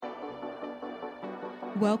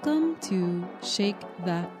Welcome to Shake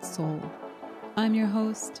That Soul. I'm your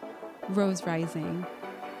host, Rose Rising.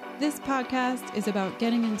 This podcast is about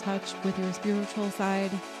getting in touch with your spiritual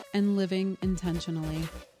side and living intentionally.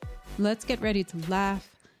 Let's get ready to laugh,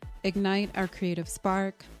 ignite our creative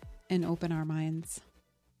spark, and open our minds.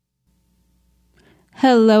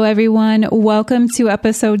 Hello, everyone. Welcome to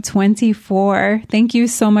episode 24. Thank you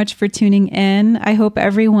so much for tuning in. I hope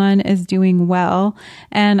everyone is doing well.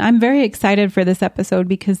 And I'm very excited for this episode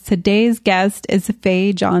because today's guest is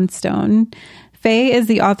Faye Johnstone. Faye is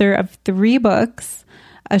the author of 3 books,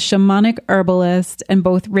 a shamanic herbalist, and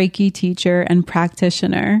both Reiki teacher and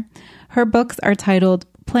practitioner. Her books are titled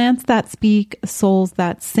Plants That Speak, Souls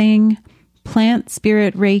That Sing, Plant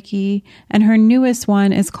Spirit Reiki, and her newest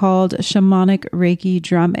one is called Shamanic Reiki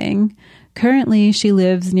Drumming. Currently, she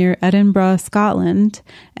lives near Edinburgh, Scotland,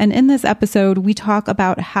 and in this episode, we talk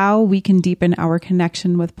about how we can deepen our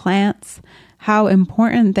connection with plants, how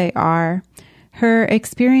important they are, her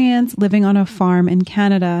experience living on a farm in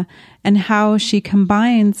Canada, and how she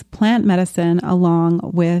combines plant medicine along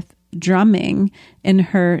with drumming in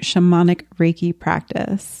her shamanic Reiki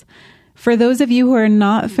practice. For those of you who are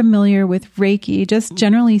not familiar with Reiki, just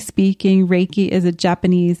generally speaking, Reiki is a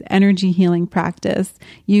Japanese energy healing practice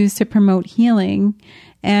used to promote healing,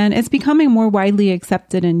 and it's becoming more widely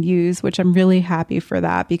accepted and used, which I'm really happy for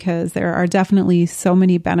that because there are definitely so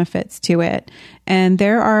many benefits to it. And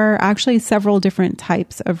there are actually several different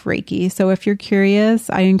types of Reiki. So if you're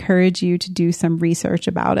curious, I encourage you to do some research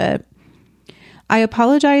about it. I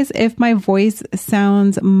apologize if my voice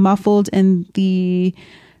sounds muffled in the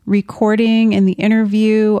recording in the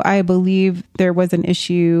interview. I believe there was an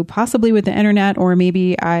issue possibly with the internet, or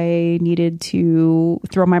maybe I needed to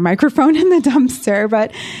throw my microphone in the dumpster,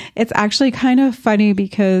 but it's actually kind of funny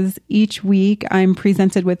because each week I'm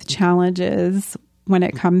presented with challenges when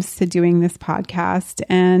it comes to doing this podcast,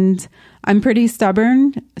 and I'm pretty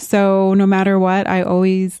stubborn. So no matter what, I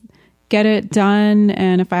always get it done.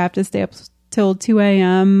 And if I have to stay up till 2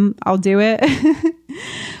 a.m., I'll do it.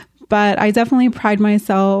 But I definitely pride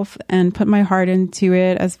myself and put my heart into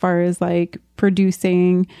it as far as like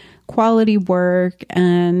producing quality work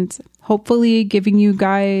and hopefully giving you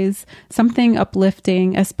guys something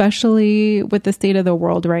uplifting, especially with the state of the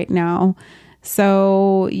world right now.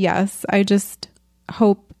 So yes, I just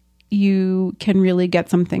hope you can really get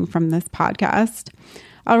something from this podcast.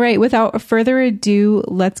 All right, without further ado,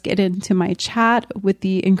 let's get into my chat with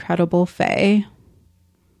the incredible Faye.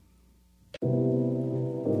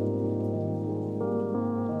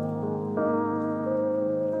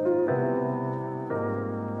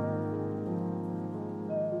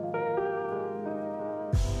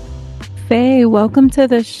 Faye, welcome to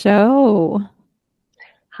the show.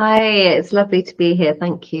 Hi, it's lovely to be here.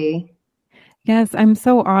 Thank you. Yes, I'm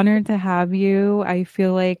so honored to have you. I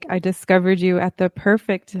feel like I discovered you at the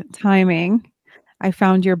perfect timing. I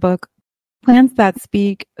found your book, Plants That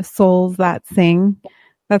Speak, Souls That Sing.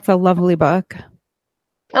 That's a lovely book.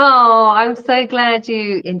 Oh, I'm so glad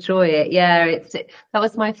you enjoy it. Yeah, that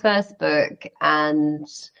was my first book, and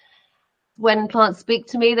when plants speak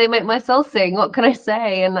to me, they make my soul sing. What can I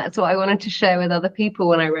say? And that's what I wanted to share with other people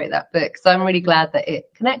when I wrote that book. So I'm really glad that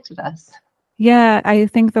it connected us. Yeah, I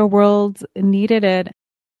think the world needed it.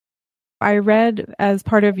 I read as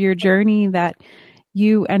part of your journey that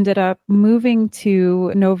you ended up moving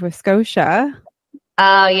to Nova Scotia.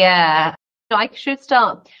 Oh, yeah. I should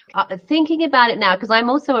start thinking about it now because I'm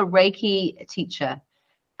also a Reiki teacher.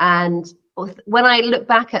 And when I look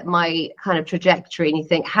back at my kind of trajectory and you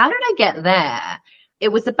think, how did I get there? It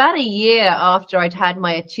was about a year after I'd had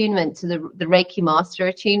my attunement to the Reiki Master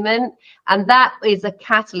attunement. And that is a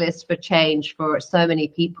catalyst for change for so many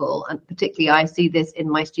people. And particularly I see this in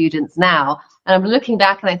my students now. And I'm looking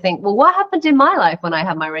back and I think, well, what happened in my life when I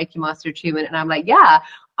had my Reiki Master attunement? And I'm like, yeah,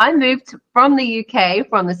 I moved from the UK,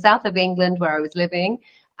 from the south of England where I was living.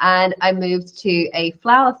 And I moved to a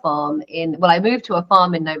flower farm I moved to a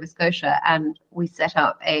farm in Nova Scotia, and we set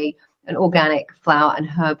up an organic flower and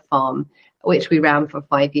herb farm, which we ran for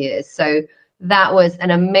 5 years. So that was an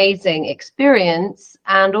amazing experience,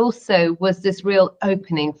 and also was this real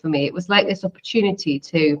opening for me. It was like this opportunity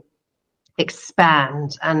to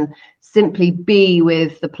expand and simply be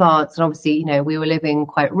with the plants. And obviously, you know, we were living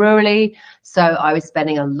quite rurally, so I was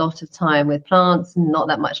spending a lot of time with plants, not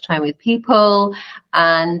that much time with people.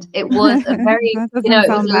 And it was a very, it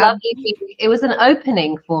was lovely. It was an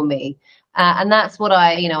opening for me. And that's what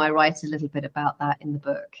I write a little bit about that in the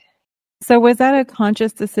book. So was that a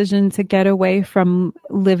conscious decision to get away from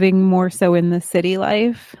living more so in the city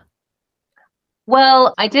life?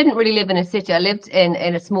 Well, I didn't really live in a city. I lived in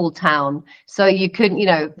a small town. So you couldn't,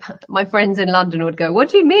 my friends in London would go, what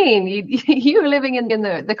do you mean? You were living in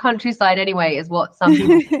the countryside anyway, is what some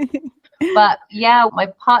people. But yeah, my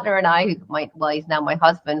partner and I, he's now my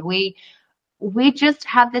husband, we just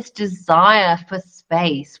had this desire for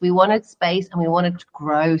space. We wanted space and we wanted to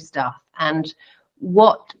grow stuff. And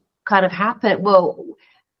what kind of happened? Well,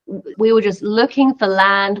 we were just looking for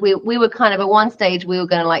land. We were kind of at one stage, we were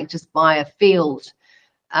going to like just buy a field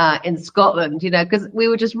in Scotland, because we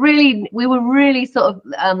were really sort of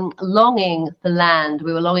longing for land.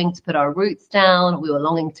 We were longing to put our roots down. We were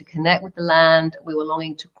longing to connect with the land. We were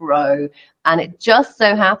longing to grow. And it just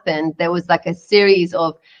so happened there was like a series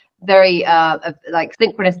of very like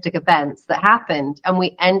synchronistic events that happened, and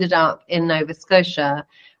we ended up in Nova Scotia.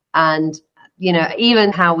 And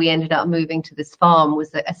even how we ended up moving to this farm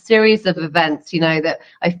was a series of events, that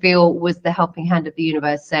I feel was the helping hand of the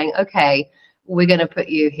universe saying, okay, we're going to put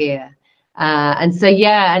you here. And so,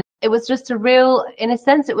 yeah, and it was just in a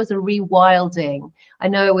sense, it was a rewilding. I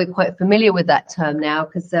know we're quite familiar with that term now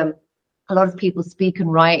because a lot of people speak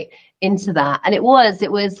and write into that. And it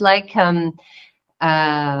was like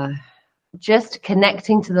just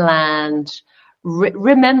connecting to the land,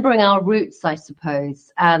 remembering our roots, I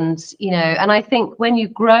suppose. And and I think when you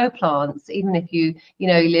grow plants, even if you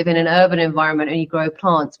live in an urban environment and you grow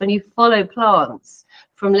plants, when you follow plants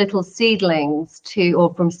from little seedlings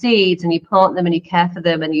or from seeds, and you plant them and you care for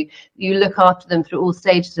them and you look after them through all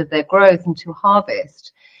stages of their growth until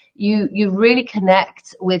harvest, you really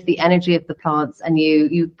connect with the energy of the plants, and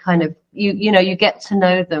you kind of you get to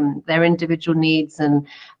know them, their individual needs and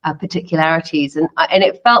particularities, and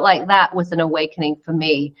it felt like that was an awakening for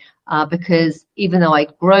me, because even though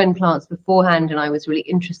I'd grown plants beforehand and I was really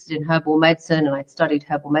interested in herbal medicine and I'd studied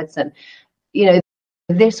herbal medicine,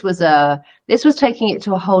 this was taking it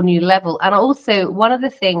to a whole new level. And also one of the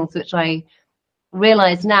things which I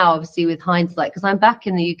realize now, obviously with hindsight, because I'm back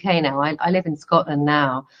in the UK now, I live in Scotland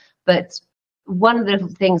now, but one of the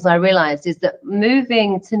things I realized is that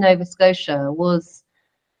moving to Nova Scotia was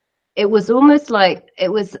almost like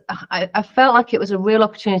I felt like it was a real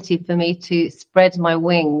opportunity for me to spread my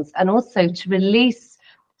wings and also to release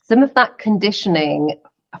some of that conditioning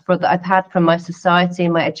that I've had from my society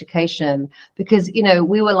and my education, because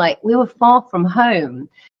we were far from home.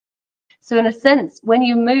 So in a sense, when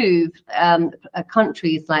you move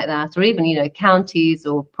countries like that, or even counties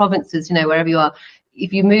or provinces, wherever you are,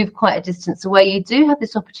 if you move quite a distance away, you do have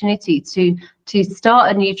this opportunity to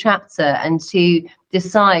start a new chapter and to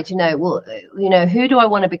decide, who do I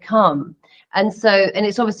want to become? And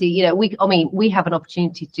it's obviously, we have an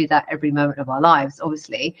opportunity to do that every moment of our lives,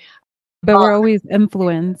 obviously. But we're always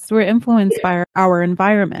influenced. We're influenced by our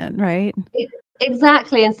environment, right?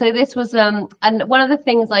 Exactly. And so this was, and one of the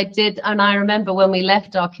things I did, and I remember when we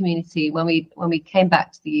left our community, when we came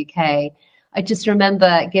back to the UK, I just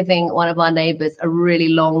remember giving one of our neighbours a really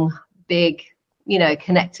long, big,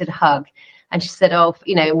 connected hug. And she said,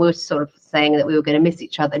 we were sort of saying that we were going to miss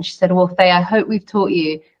each other. And she said, well, Faye, I hope we've taught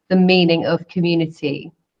you the meaning of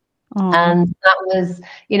community. Aww. And that was,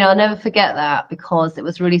 I'll never forget that, because it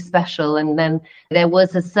was really special. And then there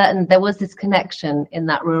was this connection in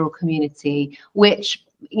that rural community, which,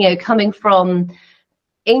 coming from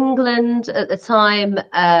England at the time,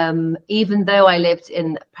 even though I lived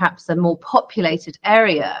in perhaps a more populated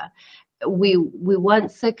area, we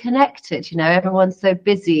weren't so connected. Everyone's so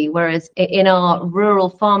busy, whereas in our rural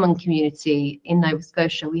farming community in Nova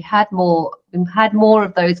Scotia, we had more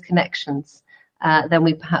of those connections than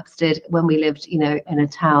we perhaps did when we lived in a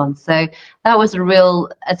town. So that was a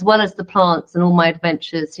real, as well as the plants and all my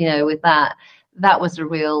adventures with that was a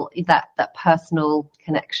real, that personal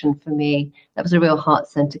connection for me. That was a real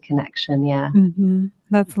heart-centered connection. Yeah. Mm-hmm.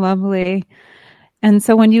 That's lovely. And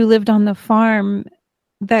so when you lived on the farm,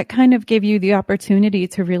 that kind of gave you the opportunity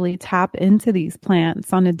to really tap into these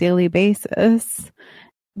plants on a daily basis.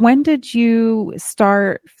 When did you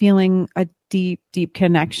start feeling a deep, deep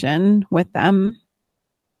connection with them?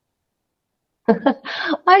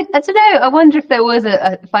 I don't know. I wonder if there was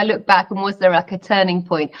if I look back, and was there like a turning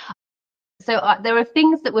point? So there are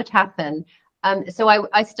things that would happen. So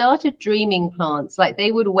I started dreaming plants, like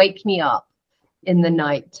they would wake me up in the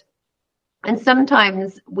night. And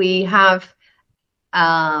sometimes we have,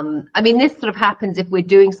 this sort of happens if we're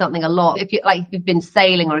doing something a lot. If you've been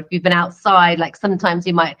sailing, or if you've been outside, like sometimes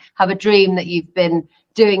you might have a dream that you've been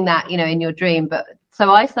doing that, in your dream. But so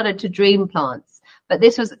I started to dream plants, but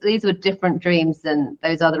these were different dreams than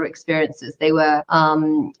those other experiences. They were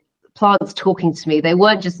plants talking to me. They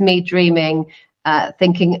weren't just me dreaming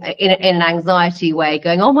thinking in an anxiety way,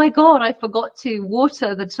 going, oh my God, I forgot to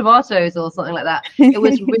water the tomatoes or something like that. It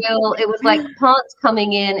was real. It was like plants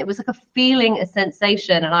coming in. It was like a feeling, a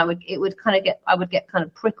sensation. And I would get kind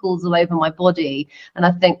of prickles all over my body. And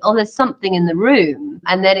I think, oh, there's something in the room.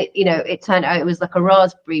 And then it turned out it was like a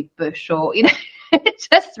raspberry bush or,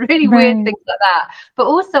 just really weird things like that. But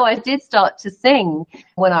also I did start to sing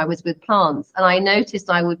when I was with plants. And I noticed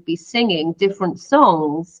I would be singing different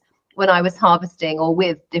songs when I was harvesting or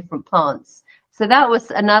with different plants. So that was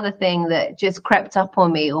another thing that just crept up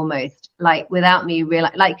on me almost, like without me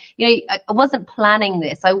realizing, like, I wasn't planning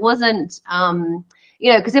this. I wasn't,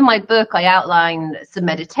 because in my book, I outline some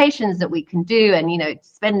meditations that we can do and,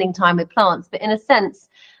 spending time with plants. But in a sense,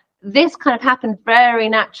 this kind of happened very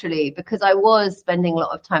naturally because I was spending a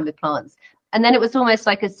lot of time with plants. And then it was almost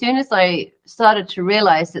like as soon as I started to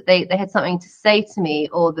realize that they had something to say to me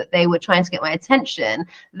or that they were trying to get my attention,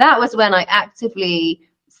 that was when I actively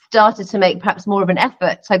started to make perhaps more of an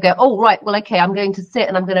effort. So I go, oh, right, well, okay, I'm going to sit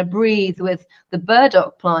and I'm going to breathe with the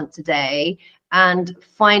burdock plant today and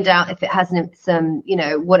find out if it has some,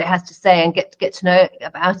 what it has to say and get to know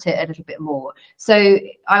about it a little bit more. So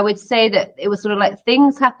I would say that it was sort of like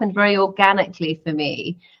things happened very organically for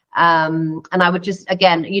me. And I would just,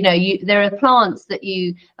 again, there are plants that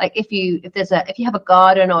you like, if you have a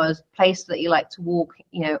garden or a place that you like to walk,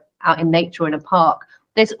 out in nature or in a park,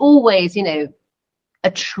 there's always,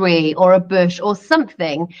 a tree or a bush or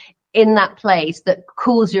something in that place that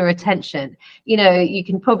calls your attention. You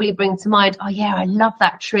can probably bring to mind, oh yeah, I love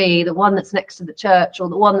that tree, the one that's next to the church or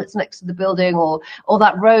the one that's next to the building or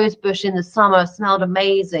that rose bush in the summer smelled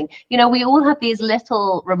amazing. We all have these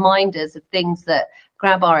little reminders of things that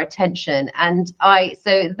grab our attention. And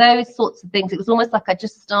so those sorts of things, it was almost like I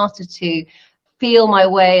just started to feel my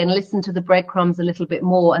way and listen to the breadcrumbs a little bit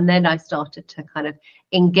more. And then I started to kind of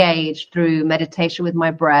engage through meditation with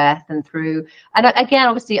my breath and again,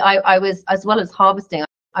 obviously I was, as well as harvesting,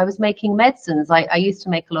 I was making medicines. I used to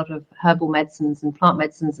make a lot of herbal medicines and plant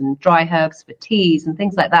medicines and dry herbs for teas and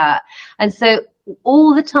things like that. And so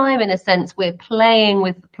all the time, in a sense, we're playing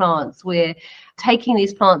with the plants. We're taking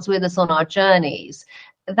these plants with us on our journeys.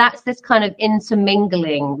 That's this kind of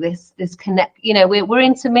intermingling, this connect, we're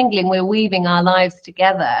intermingling, we're weaving our lives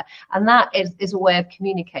together. And that is a way of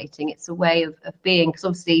communicating. It's a way of being, because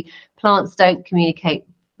obviously plants don't communicate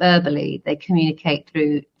verbally, they communicate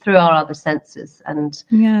through our other senses. And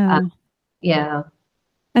yeah.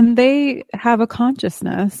 And they have a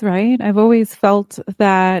consciousness, right? I've always felt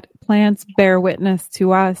that plants bear witness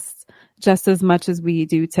to us just as much as we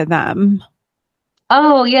do to them.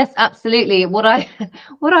 Oh yes, absolutely. What I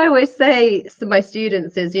always say to my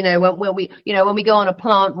students is, when we go on a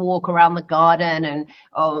plant walk around the garden, and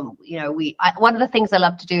one of the things I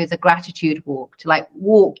love to do is a gratitude walk, to like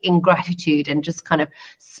walk in gratitude and just kind of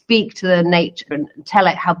speak to the nature and tell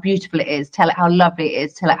it how beautiful it is, tell it how lovely it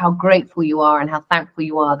is, tell it how grateful you are and how thankful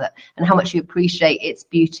you are and how much you appreciate its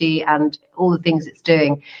beauty and all the things it's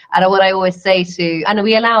doing. And what I always say and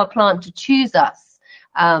we allow a plant to choose us.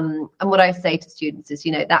 And what I say to students is,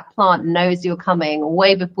 that plant knows you're coming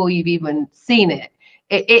way before you've even seen it.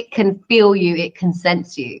 It can feel you, it can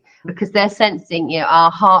sense you, because they're sensing,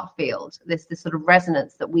 our heart field, this sort of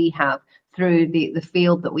resonance that we have through the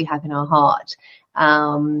field that we have in our heart.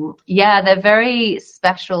 They're very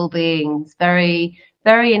special beings, very,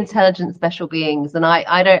 very intelligent, special beings. And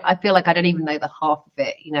I feel like I don't even know the half of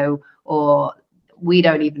it, or we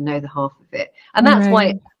don't even know the half of it. And that's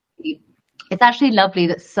why it's actually lovely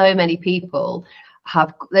that so many people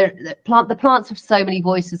have the plants have so many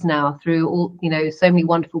voices now through all, so many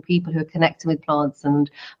wonderful people who are connecting with plants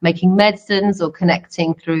and making medicines or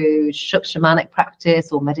connecting through shamanic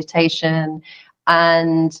practice or meditation.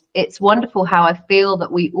 And it's wonderful how I feel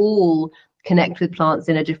that we all connect with plants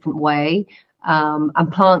in a different way.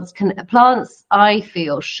 And plants, I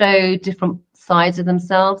feel, show different sides of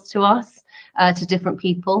themselves to us, to different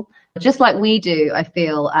people. Just like we do, I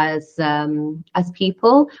feel, as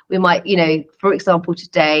people. We might, for example,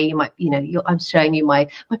 today you might, I'm showing you my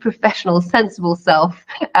professional, sensible self.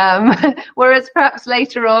 Whereas perhaps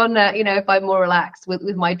later on, if I'm more relaxed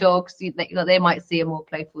with my dogs, they might see a more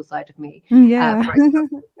playful side of me. Yeah.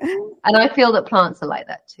 And I feel that plants are like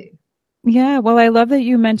that too. Yeah. Well, I love that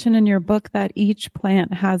you mentioned in your book that each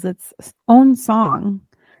plant has its own song.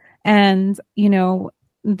 And,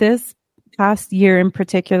 this past year in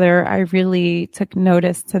particular, I really took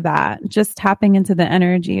notice to that, just tapping into the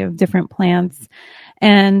energy of different plants.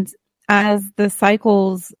 And as the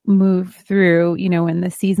cycles move through, and the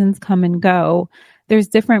seasons come and go, there's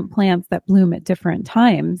different plants that bloom at different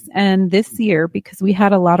times. And this year, because we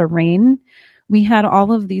had a lot of rain, we had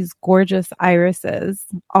all of these gorgeous irises,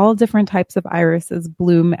 all different types of irises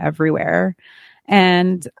bloom everywhere.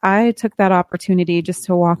 And I took that opportunity just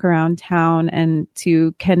to walk around town and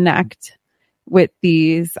to connect with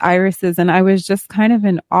these irises. And I was just kind of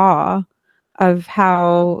in awe of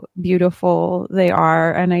how beautiful they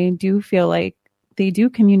are. And I do feel like they do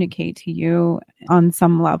communicate to you on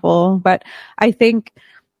some level. But I think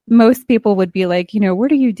most people would be like,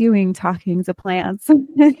 what are you doing talking to plants?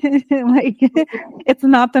 Like, it's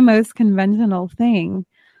not the most conventional thing.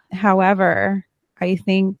 However, I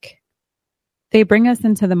think they bring us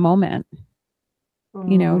into the moment,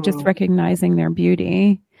 just recognizing their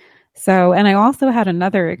beauty. So, and I also had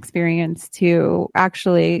another experience too.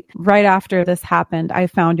 Actually, right after this happened, I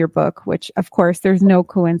found your book, which of course there's no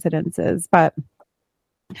coincidences, but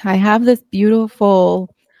I have this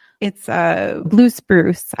beautiful, it's a blue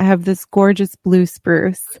spruce. I have this gorgeous blue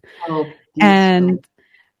spruce. Oh, and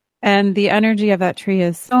the energy of that tree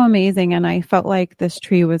is so amazing. And I felt like this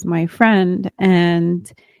tree was my friend, and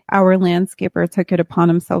our landscaper took it upon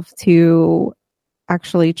himself to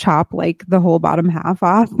actually chop like the whole bottom half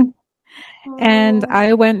off. And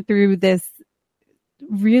I went through this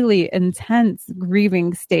really intense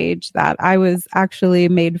grieving stage that I was actually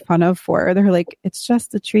made fun of for. They're like, it's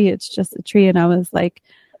just a tree. It's just a tree. And I was like,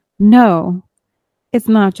 no, it's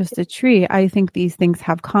not just a tree. I think these things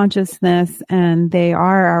have consciousness and they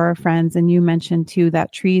are our friends. And you mentioned too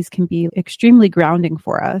that trees can be extremely grounding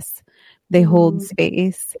for us. They hold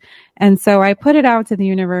space. And so I put it out to the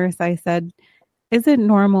universe. I said, is it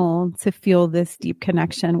normal to feel this deep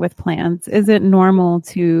connection with plants? Is it normal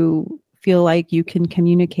to feel like you can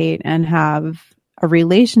communicate and have a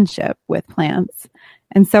relationship with plants?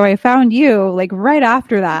 And so I found you like right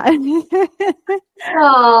after that.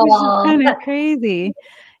 Oh, which is kind of crazy.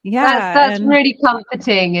 Yeah. That's really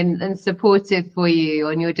comforting and supportive for you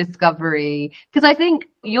on your discovery. Because I think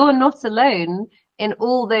you're not alone in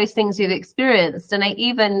all those things you've experienced. And I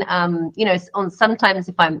even, on sometimes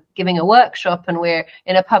if I'm giving a workshop and we're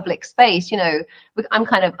in a public space, I'm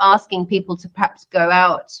kind of asking people to perhaps go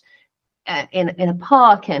out in a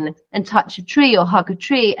park and touch a tree or hug a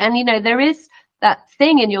tree. And, there is that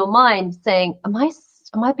thing in your mind saying, am I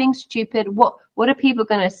being stupid? What are people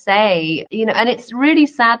going to say? And it's really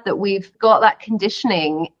sad that we've got that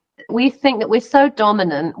conditioning. We think that we're so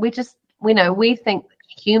dominant. We think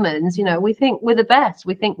humans, we think we're the best.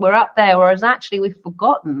 We think we're up there, whereas actually we've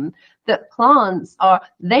forgotten that plants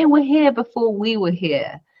they were here before we were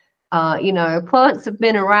here. Plants have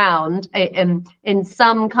been around in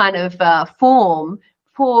some kind of form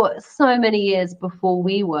for so many years before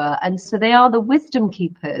we were. And so they are the wisdom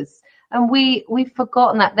keepers. And we've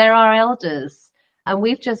forgotten that they're our elders. And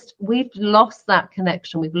we've lost that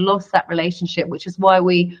connection. We've lost that relationship, which is why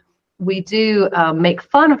we do make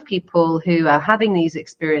fun of people who are having these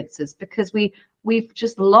experiences, because we've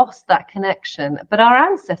just lost that connection. But our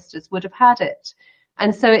ancestors would have had it.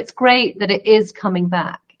 And so it's great that it is coming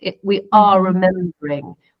back. We are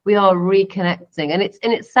remembering, we are reconnecting. And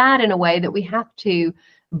it's sad in a way that we have to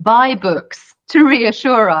buy books to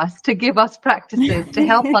reassure us, to give us practices, to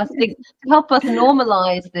help us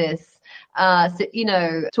normalize this.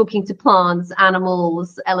 Talking to plants,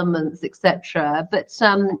 animals, elements, etc. But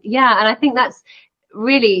and I think that's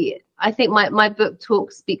really, I think my book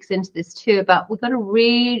talk speaks into this too, about we've got to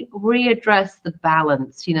readdress the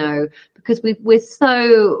balance, because we're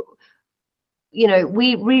so,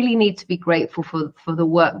 we really need to be grateful for the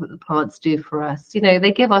work that the plants do for us.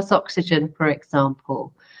 They give us oxygen, for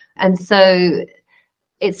example. And so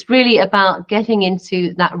it's really about getting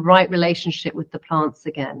into that right relationship with the plants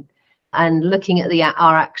again, and looking at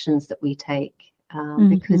our actions that we take,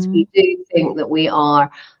 because we do think that we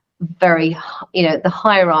are very, the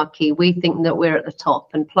hierarchy. We think that we're at the top,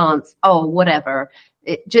 and plants, whatever.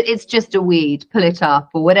 It's just a weed, pull it up,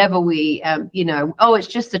 or whatever we, it's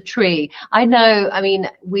just a tree. I know,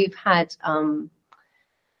 we've had,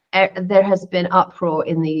 there has been uproar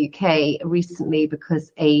in the UK recently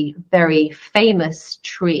because a very famous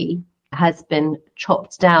tree has been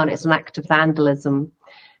chopped down. It's an act of vandalism.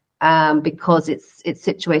 Because it's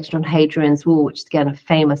situated on Hadrian's Wall, which is again a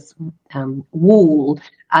famous wall,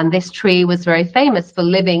 and this tree was very famous for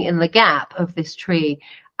living in the gap of this tree,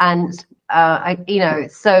 and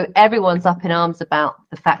so everyone's up in arms about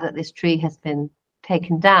the fact that this tree has been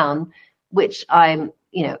taken down, which I'm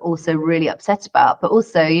also really upset about. But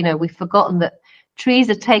also, we've forgotten that trees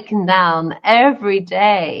are taken down every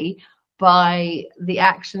day by the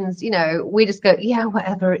actions. We just go,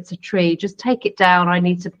 whatever, it's a tree, just take it down, I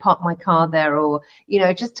need to park my car there, or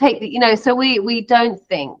just take the, so we don't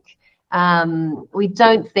think. We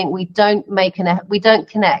don't think, we don't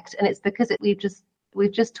connect, and it's because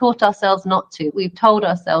we've just taught ourselves not to. We've told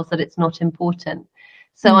ourselves that it's not important.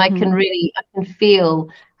 So I can feel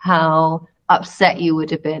how upset you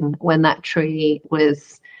would have been when that tree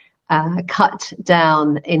was cut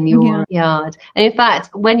down in your yard. And in fact,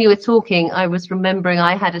 when you were talking, I was remembering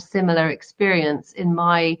I had a similar experience in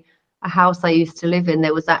a house I used to live in.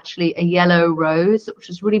 There was actually a yellow rose, which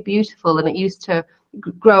was really beautiful, and it used to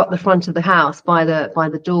grow up the front of the house by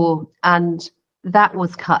the door, and that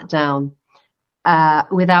was cut down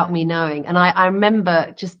without me knowing. And I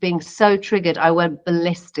remember just being so triggered, I went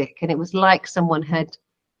ballistic, and it was like someone had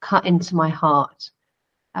cut into my heart.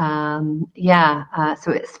 So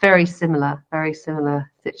it's very similar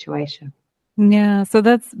situation. Yeah, so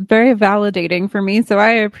that's very validating for me. So I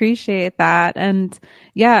appreciate that. And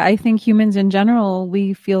yeah, I think humans in general,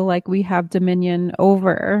 we feel like we have dominion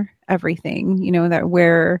over everything, that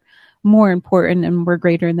we're more important and we're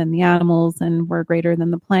greater than the animals and we're greater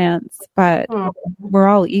than the plants, but we're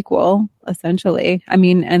all equal, essentially. I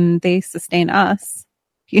mean, and they sustain us.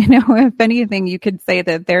 If anything, you could say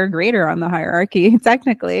that they're greater on the hierarchy,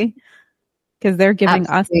 technically, because they're giving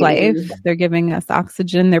us life, they're giving us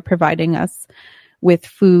oxygen, they're providing us with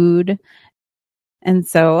food. And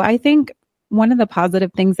so I think one of the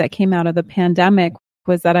positive things that came out of the pandemic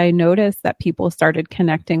was that I noticed that people started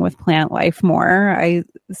connecting with plant life more. I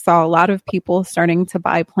saw a lot of people starting to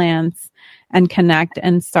buy plants and connect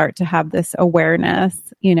and start to have this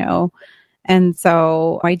awareness, And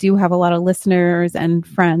so I do have a lot of listeners and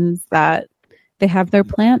friends that they have their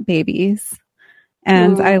plant babies.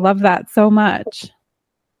 And I love that so much.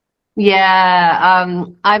 Yeah,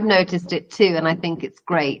 I've noticed it too, and I think it's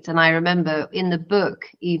great. And I remember in the book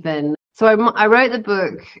even, so I wrote the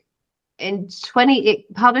book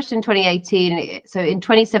it published in 2018. So in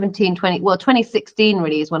 2016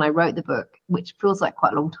 really is when I wrote the book, which feels like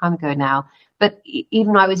quite a long time ago now. But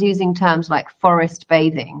even I was using terms like forest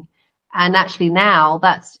bathing. And actually now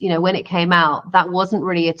that's, when it came out, that wasn't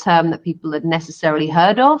really a term that people had necessarily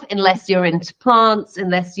heard of, unless you're into plants,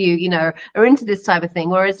 unless you are into this type of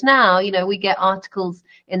thing. Whereas now, we get articles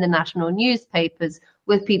in the national newspapers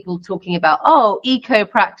with people talking about, eco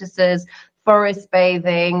practices, forest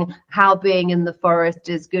bathing, how being in the forest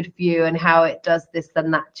is good for you and how it does this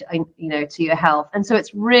and that, to your health. And so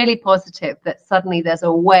it's really positive that suddenly there's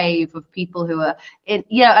a wave of people who are in,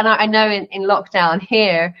 and I know in lockdown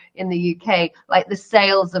here in the UK, like the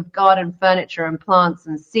sales of garden furniture and plants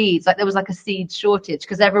and seeds, like there was like a seed shortage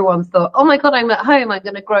because everyone thought, oh my God, I'm at home, I'm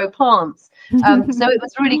going to grow plants. So it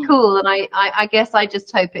was really cool. And I guess I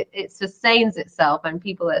just hope it sustains itself and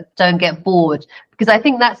people don't get bored, because I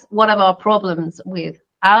think that's one of our problems with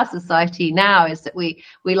our society now, is that we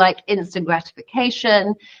like instant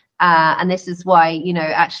gratification. And this is why,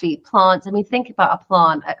 actually plants, I mean, think about a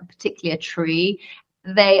plant, particularly a tree,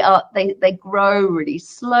 they grow really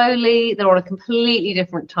slowly. They're on a completely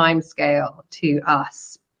different time scale to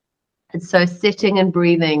us. And so sitting and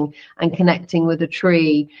breathing and connecting with a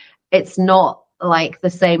tree, it's not like the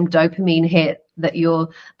same dopamine hit that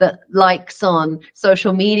likes on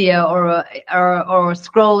social media or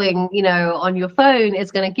scrolling, on your phone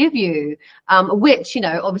is going to give you, which,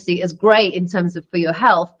 obviously is great in terms of for your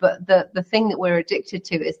health. But the thing that we're addicted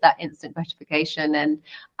to is that instant gratification. And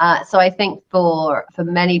so I think for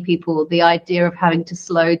many people, the idea of having to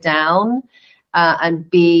slow down and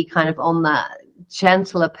be kind of on that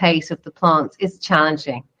gentler pace of the plants is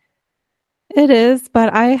challenging. It is,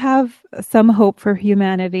 but I have some hope for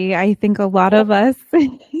humanity. I think a lot of us,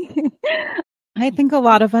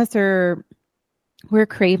 we're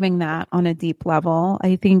craving that on a deep level.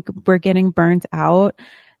 I think we're getting burnt out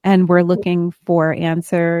and we're looking for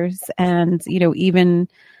answers. And, even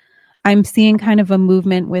I'm seeing kind of a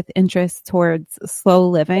movement with interest towards slow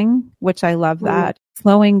living, which I love that.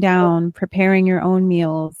 Slowing down, preparing your own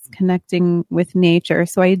meals, connecting with nature.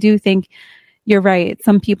 So I do think you're right.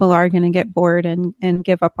 Some people are going to get bored and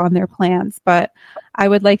give up on their plants, but I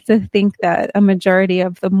would like to think that a majority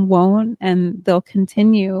of them won't, and they'll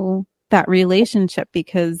continue that relationship,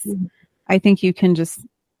 because I think you can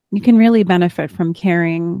really benefit from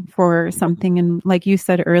caring for something. And like you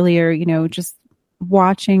said earlier, just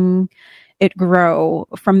watching it grow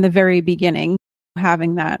from the very beginning,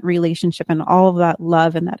 having that relationship and all of that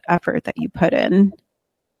love and that effort that you put in.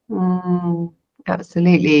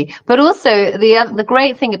 Absolutely. But also the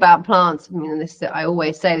great thing about plants, I mean, I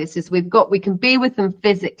always say this, is we can be with them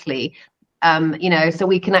physically, So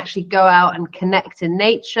we can actually go out and connect in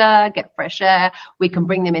nature, get fresh air. We can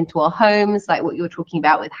bring them into our homes, like what you were talking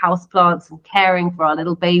about with houseplants and caring for our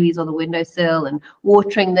little babies on the windowsill and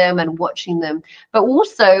watering them and watching them. But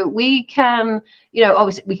also we can,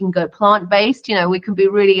 obviously we can go plant-based, we can be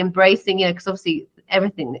really embracing, because obviously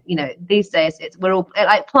everything, these days we're all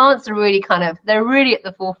like, plants are really they're really at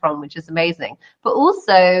the forefront, which is amazing. But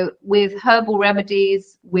also with herbal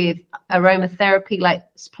remedies, with aromatherapy, like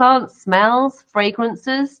plant smells,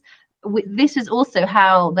 fragrances, this is also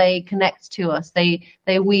how they connect to us. They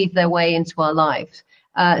weave their way into our life.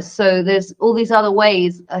 So there's all these other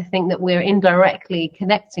ways, I think, that we're indirectly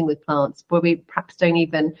connecting with plants, where we perhaps don't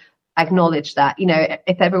even acknowledge that.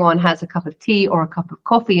 If everyone has a cup of tea or a cup of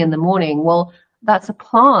coffee in the morning, well, that's a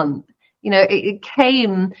plant. It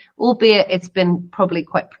came, albeit it's been probably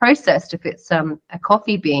quite processed if it's a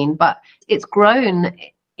coffee bean, but it's grown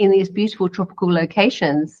in these beautiful tropical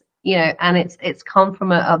locations, and it's come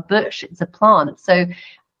from a bush. It's a plant. So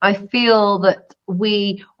I feel that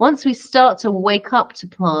once we start to wake up to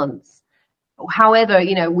plants, however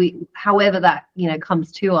that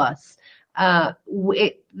comes to us,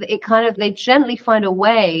 they gently find a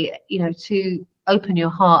way, to open your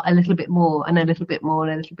heart a little bit more and a little bit more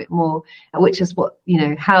and a little bit more, which is what,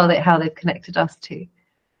 how they've connected us to.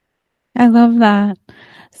 I love that.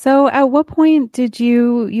 So at what point did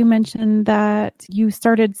you mentioned that you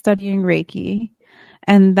started studying Reiki,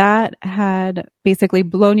 and that had basically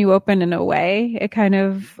blown you open in a way? It kind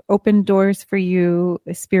of opened doors for you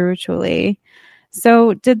spiritually.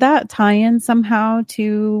 So did that tie in somehow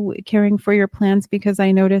to caring for your plants? Because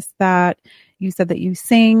I noticed that you said that you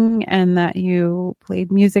sing and that you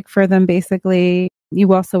played music for them, basically.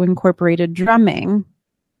 You also incorporated drumming.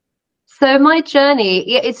 So my journey,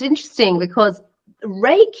 it's interesting because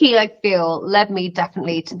Reiki, I feel, led me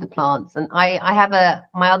definitely to the plants. And I have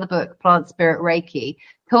my other book, Plant Spirit Reiki,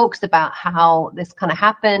 talks about how this kind of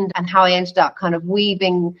happened and how I ended up kind of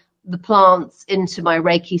weaving the plants into my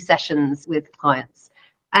Reiki sessions with clients.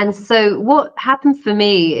 And so what happened for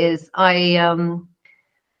me is I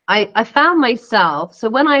found myself, so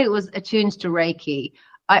when I was attuned to Reiki,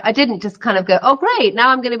 I didn't just kind of go, oh, great, now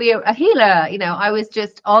I'm going to be a healer. I was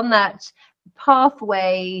just on that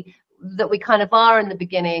pathway that we kind of are in the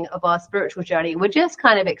beginning of our spiritual journey. We're just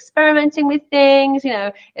kind of experimenting with things.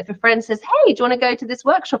 If a friend says, hey, do you want to go to this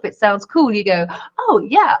workshop? It sounds cool. You go, oh,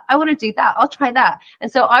 yeah, I want to do that. I'll try that.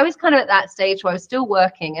 And so I was kind of at that stage where I was still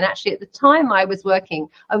working. And actually, at the time I was working,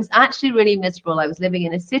 I was actually really miserable. I was living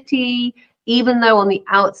in a city, even though on the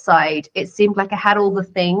outside, it seemed like I had all the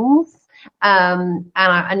things. And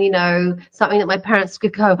something that my parents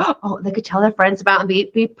could go, oh, they could tell their friends about and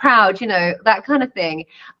be proud, that kind of thing.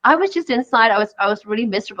 I was just inside. I was really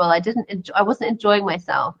miserable. I wasn't enjoying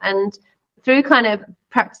myself. And through kind of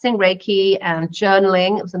practicing Reiki and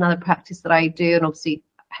journaling, it was another practice that I do. And obviously,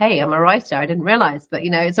 hey, I'm a writer. I didn't realize, but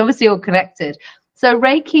it's obviously all connected. So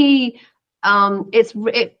Reiki, I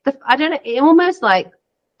don't know, it almost like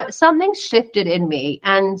something shifted in me.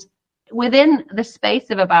 And within the space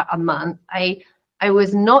of about a month, I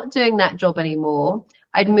was not doing that job anymore.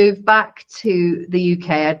 I'd moved back to the UK.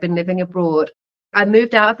 I'd been living abroad. I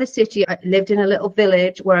moved out of the city. I lived in a little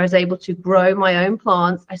village where I was able to grow my own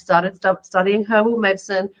plants. I started studying herbal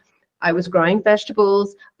medicine. I was growing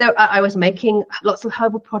vegetables. I was making lots of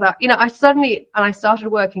herbal product. I started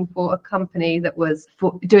working for a company that was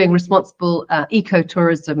doing responsible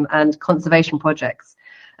ecotourism and conservation projects.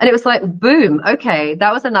 And it was like, boom, okay,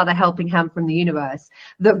 that was another helping hand from the universe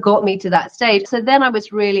that got me to that stage. So then I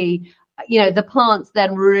was really, the plants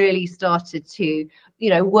then really started to,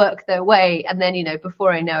 work their way. And then,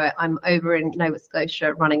 before I know it, I'm over in Nova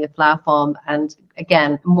Scotia running a flower farm, and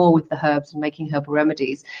again, more with the herbs and making herbal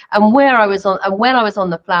remedies. And when I was on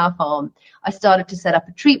the flower farm, I started to set up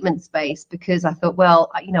a treatment space because I thought, well,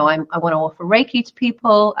 I want to offer Reiki to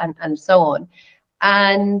people and so on.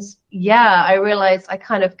 And yeah, I realized I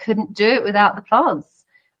kind of couldn't do it without the plants.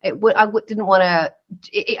 Didn't want to.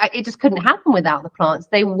 It just couldn't happen without the plants.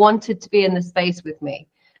 They wanted to be in the space with me.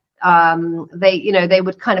 They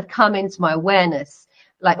would kind of come into my awareness,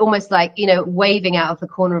 like almost like waving out of the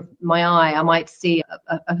corner of my eye. I might see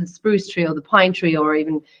a spruce tree or the pine tree, or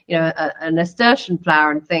even a nasturtium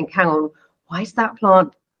flower, and think, hang on, why is that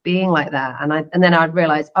plant being like that? And then I'd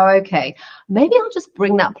realize, oh, okay, maybe I'll just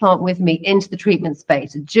bring that plant with me into the treatment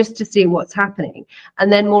space just to see what's happening.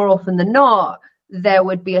 And then more often than not, there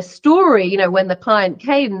would be a story, when the client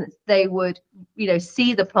came, they would,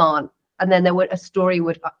 see the plant, and then a story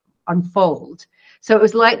would unfold. So it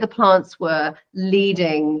was like the plants were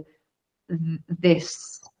leading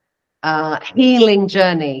this healing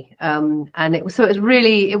journey, and it was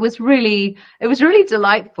really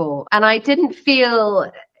delightful, and I didn't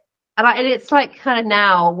feel, and it's like kind of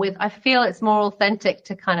now I feel it's more authentic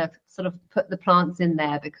to kind of sort of put the plants in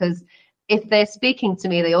there, because if they're speaking to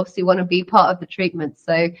me, they obviously want to be part of the treatment.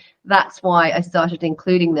 So that's why I started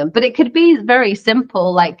including them. But it could be very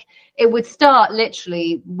simple, like it would start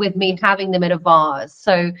literally with me having them in a vase.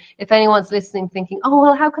 So if anyone's listening thinking, oh,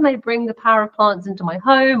 well, how can I bring the power of plants into my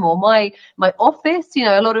home or my office?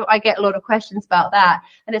 I get a lot of questions about that.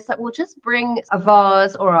 And it's like, well, just bring a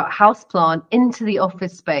vase or a house plant into the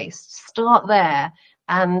office space. Start there.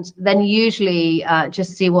 And then usually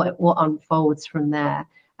just see what unfolds from there.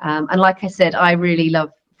 And like I said, I really love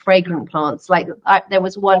fragrant plants. Like there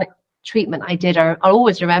was one treatment I did, I'll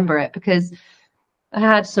always remember it, because I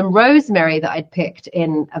had some rosemary that I'd picked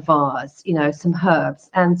in a vase, some herbs.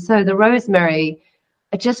 And so the rosemary,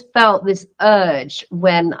 I just felt this urge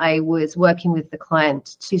when I was working with the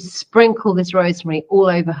client to sprinkle this rosemary all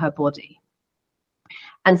over her body.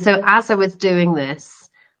 And so as I was doing this,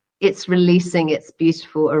 it's releasing its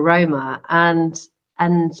beautiful aroma. And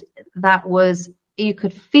that was, you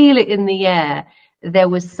could feel it in the air. There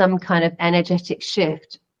was some kind of energetic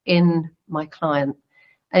shift in my client.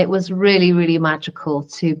 And it was really, really magical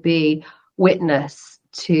to be witness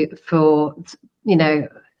for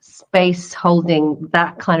space holding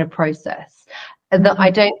that kind of process. And that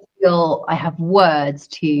I don't feel I have words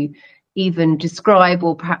to even describe,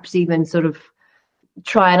 or perhaps even sort of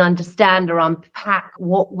try and understand or unpack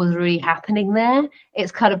what was really happening there.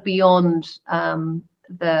 It's kind of beyond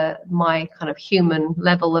my kind of human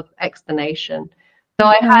level of explanation. So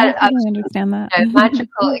I understand that.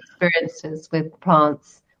 Magical experiences with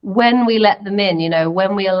plants when we let them in,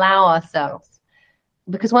 when we allow ourselves.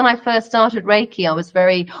 Because when I first started Reiki, I was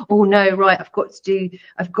very, oh no, right, I've got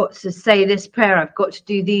to say this prayer, I've got to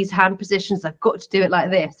do these hand positions, I've got to do it like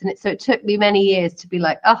this. And so it took me many years to be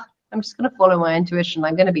like, oh, I'm just going to follow my intuition.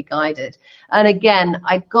 I'm going to be guided. And again,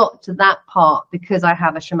 I got to that part because I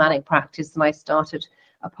have a shamanic practice, and I started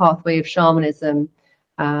a pathway of shamanism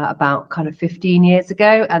about kind of 15 years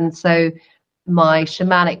ago. And so my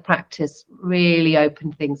shamanic practice really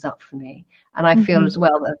opened things up for me. And I feel as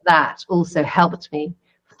well that also helped me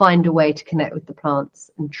find a way to connect with the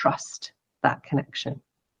plants and trust that connection.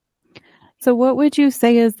 So what would you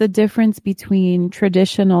say is the difference between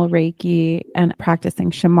traditional Reiki and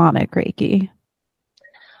practicing shamanic Reiki?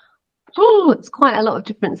 Oh, it's quite a lot of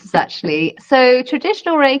differences, actually. So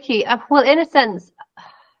traditional Reiki, well, in a sense,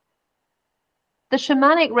 the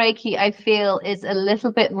shamanic Reiki, I feel, is a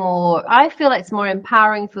little bit more, I feel like it's more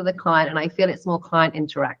empowering for the client, and I feel it's more client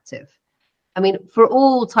interactive. I mean, for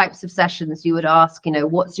all types of sessions, you would ask,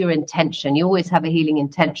 what's your intention? You always have a healing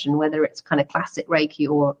intention, whether it's kind of classic Reiki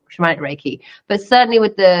or shamanic Reiki. But certainly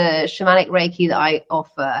with the shamanic Reiki that I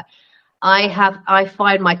offer, I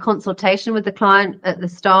find my consultation with the client at the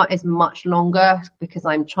start is much longer, because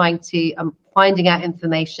I'm finding out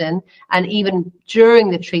information. And even during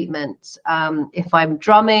the treatment, if I'm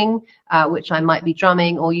drumming, which I might be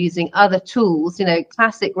drumming, or using other tools,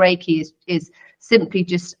 classic Reiki is simply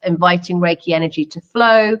just inviting Reiki energy to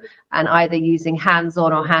flow, and either using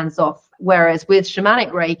hands-on or hands-off. Whereas with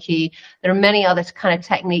shamanic Reiki, there are many other kind of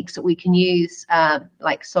techniques that we can use,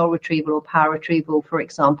 like soul retrieval or power retrieval, for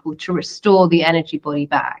example, to restore the energy body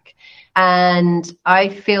back. And I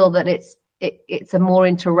feel that it's a more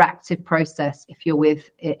interactive process if you're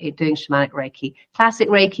with doing shamanic Reiki. Classic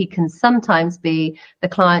Reiki can sometimes be the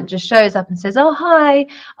client just shows up and says, oh, hi,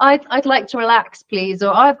 I'd like to relax, please,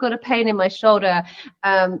 or I've got a pain in my shoulder,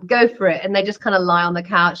 go for it. And they just kind of lie on the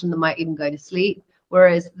couch, and they might even go to sleep.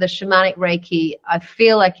 Whereas the shamanic Reiki, I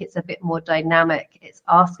feel like it's a bit more dynamic. It's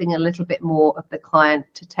asking a little bit more of the client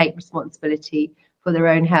to take responsibility for their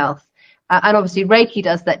own health. And obviously Reiki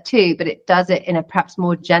does that too, but it does it in a perhaps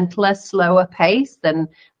more gentler, slower pace than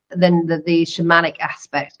the shamanic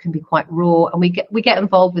aspect can be quite raw. And we get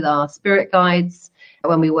involved with our spirit guides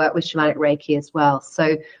when we work with shamanic Reiki as well.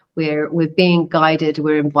 So we're being guided,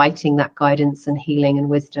 we're inviting that guidance and healing and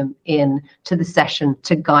wisdom in to the session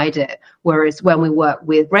to guide it. Whereas when we work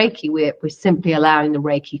with Reiki, we're simply allowing the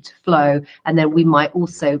Reiki to flow, and then we might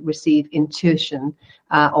also receive intuition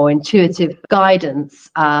or intuitive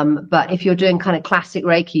guidance. But if you're doing kind of classic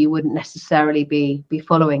Reiki, you wouldn't necessarily be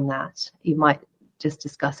following that. You might just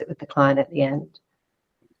discuss it with the client at the end.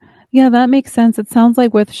 Yeah, that makes sense. It sounds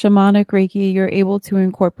like with shamanic Reiki, you're able to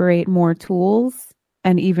incorporate more tools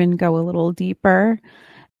and even go a little deeper.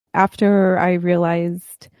 After I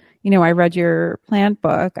realized, I read your plant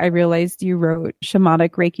book, I realized you wrote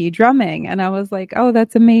shamanic Reiki drumming. And I was like, oh,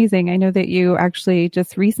 that's amazing. I know that you actually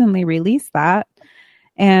just recently released that.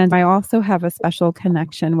 And I also have a special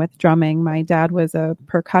connection with drumming. My dad was a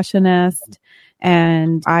percussionist,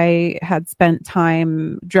 and I had spent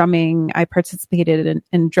time drumming. I participated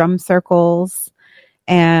in drum circles,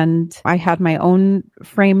 and I had my own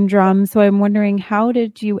frame drum. So I'm wondering, how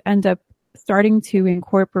did you end up starting to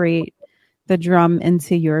incorporate the drum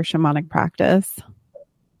into your shamanic practice?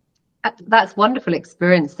 That's wonderful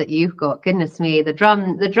experience that you've got. Goodness me, the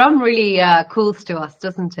drum really calls to us,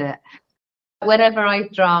 doesn't it? Whenever I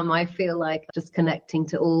drum, I feel like just connecting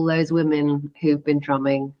to all those women who've been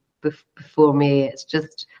drumming before me. It's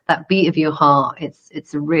just that beat of your heart.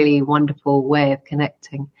 It's a really wonderful way of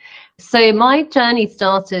connecting. So my journey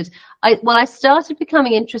started. I started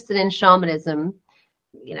becoming interested in shamanism.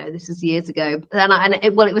 This was years ago,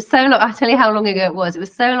 it was so long. I'll tell you how long ago it was. It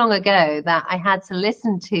was so long ago that I had to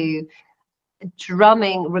listen to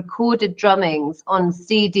recorded drummings on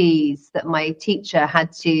CDs that my teacher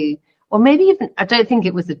had to, or maybe even, I don't think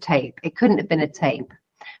it was a tape. It couldn't have been a tape,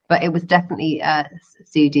 but it was definitely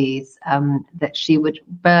CDs that she would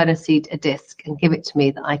burn a disc and give it to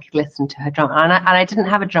me that I could listen to her drum. And I didn't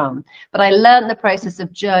have a drum, but I learned the process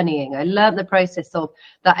of journeying. I learned the process of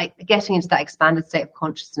that, getting into that expanded state of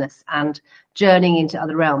consciousness and journeying into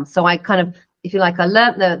other realms. So I kind of, if you like, I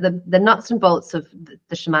learned the nuts and bolts of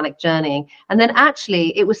the shamanic journeying. And then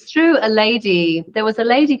actually it was through there was a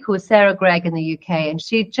lady called Sarah Gregg in the UK, and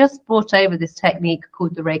she just brought over this technique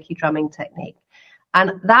called the Reiki drumming technique.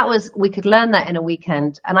 And we could learn that in a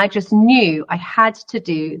weekend. And I just knew I had to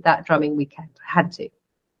do that drumming weekend. I had to.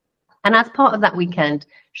 And as part of that weekend,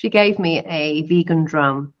 she gave me a vegan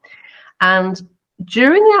drum. And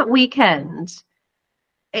during that weekend,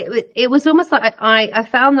 it was almost like I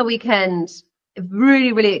found the weekend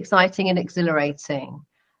really, really exciting and exhilarating.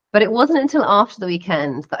 But it wasn't until after the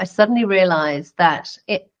weekend that I suddenly realized that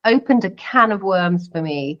it opened a can of worms for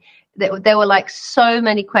me. There were like so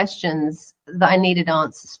many questions that I needed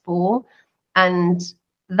answers for. And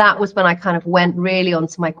that was when I kind of went really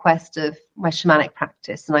onto my quest of my shamanic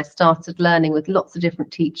practice. And I started learning with lots of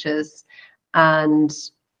different teachers. And,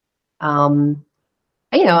 and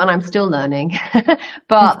I'm still learning.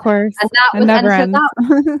 But of course,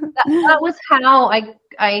 that was how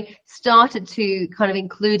I started to kind of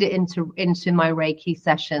include it into my Reiki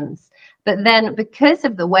sessions. But then because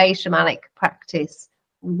of the way shamanic practice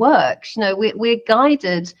works, we're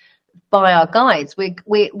guided by our guides.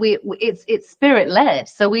 It's spirit led.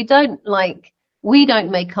 So we don't make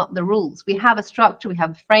up the rules. We have a structure, we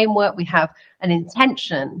have a framework, we have an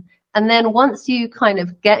intention. And then once you kind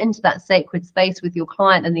of get into that sacred space with your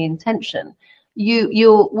client and the intention,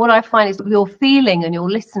 what I find is you're feeling and you're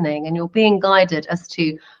listening and you're being guided as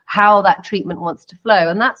to how that treatment wants to flow.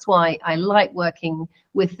 And that's why I like working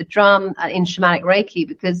with the drum in shamanic Reiki,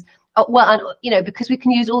 because because we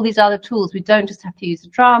can use all these other tools. We don't just have to use a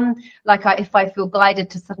drum. Like if I feel guided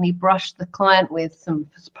to suddenly brush the client with some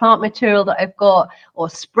plant material that I've got, or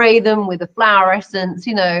spray them with a flower essence,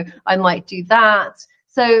 I might do that.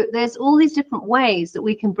 So there's all these different ways that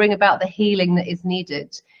we can bring about the healing that is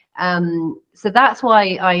needed. So that's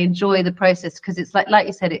why I enjoy the process, because it's like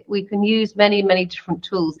you said, we can use many, many different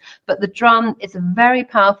tools, but the drum is a very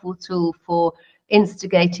powerful tool for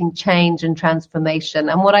instigating change and transformation.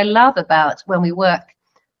 And what I love about when we work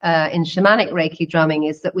in shamanic Reiki drumming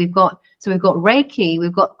is that we've got Reiki,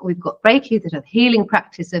 we've got Reiki, that are healing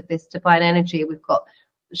practice of this divine energy. We've got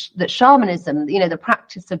the shamanism, the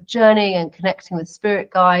practice of journeying and connecting with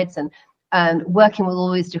spirit guides and working with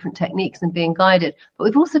all these different techniques and being guided. But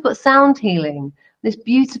we've also got sound healing, this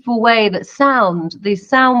beautiful way that these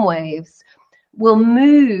sound waves will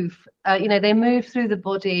move, they move through the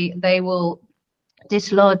body, they will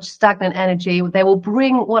dislodge stagnant energy, they will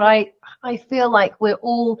bring what I feel like we're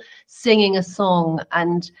all singing a song.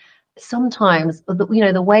 And sometimes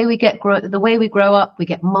the way we grow up, we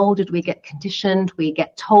get molded, we get conditioned, we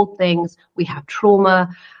get told things, we have trauma,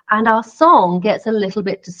 and our song gets a little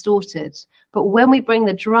bit distorted. But when we bring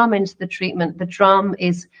the drum into the treatment, the drum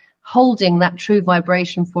is holding that true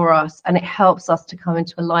vibration for us, and it helps us to come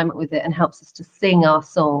into alignment with it and helps us to sing our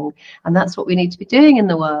song. And that's what we need to be doing in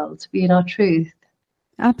the world, to be in our truth.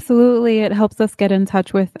 Absolutely. It helps us get in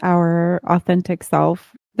touch with our authentic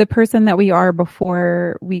self, the person that we are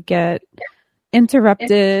before we get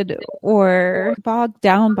interrupted or bogged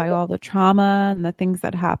down by all the trauma and the things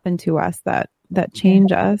that happen to us that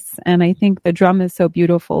change us. And I think the drum is so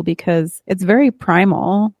beautiful because it's very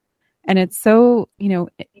primal and it's so,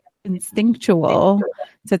 instinctual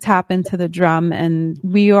to tap into the drum. And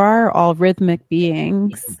we are all rhythmic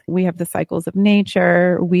beings. We have the cycles of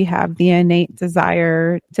nature. We have the innate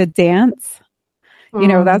desire to dance, You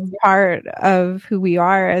know, that's Mm. part of who we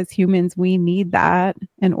are as humans. We need that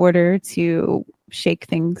in order to shake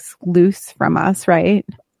things loose from us, right?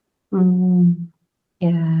 Mm.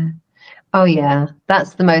 Yeah. Oh yeah,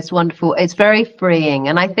 that's the most wonderful. It's very freeing.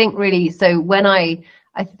 And I think really, so when I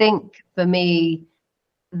think for me,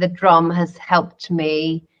 the drum has helped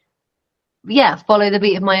me, yeah, follow the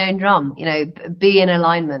beat of my own drum, be in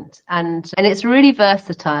alignment. And it's really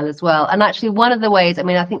versatile as well. And actually one of the ways, I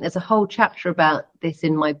mean, I think there's a whole chapter about this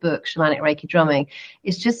in my book, Shamanic Reiki Drumming.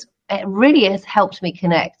 It's just, it really has helped me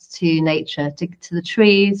connect to nature, to the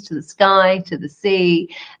trees, to the sky, to the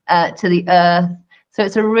sea, to the earth. So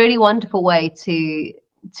it's a really wonderful way to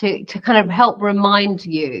kind of help remind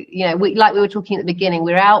you, like we were talking at the beginning,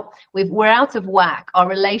 we're out of whack. Our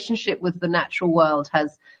relationship with the natural world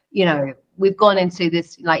has, we've gone into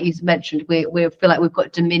this, like you mentioned, we feel like we've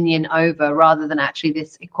got dominion over rather than actually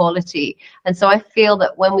this equality. And so I feel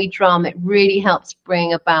that when we drum, it really helps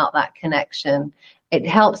bring about that connection. It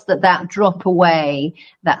helps that drop away,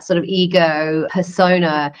 that sort of ego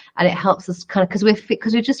persona, and it helps us kind of,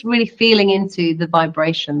 because we're just really feeling into the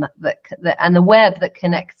vibration that and the web that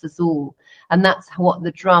connects us all. And that's what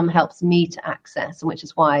the drum helps me to access, which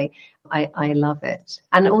is why I love it.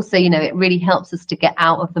 And also, it really helps us to get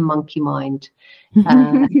out of the monkey mind. If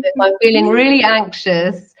I'm feeling really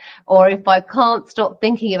anxious, or if I can't stop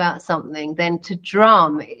thinking about something, then to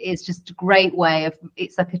drum is just a great way of,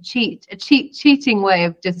 it's like a cheating way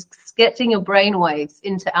of just getting your brain waves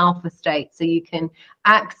into alpha state so you can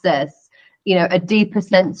access, a deeper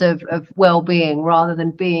sense of well-being rather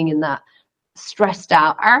than being in that stressed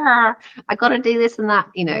out, I got to do this and that,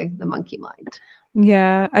 the monkey mind.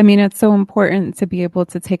 Yeah. I mean, it's so important to be able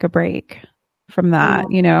to take a break from that,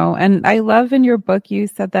 and I love in your book, you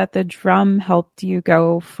said that the drum helped you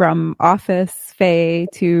go from office Faye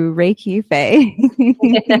to Reiki Faye.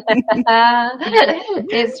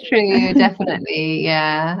 It's true. Definitely.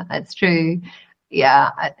 Yeah, it's true.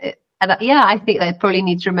 Yeah. I think I probably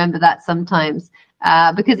need to remember that sometimes.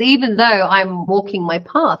 Because even though I'm walking my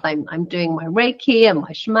path, I'm doing my Reiki and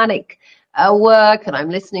my shamanic work, and I'm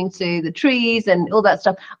listening to the trees and all that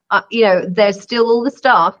stuff. There's still all the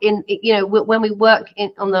stuff in. When we work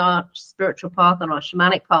on our spiritual path, on our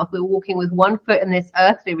shamanic path, we're walking with one foot in this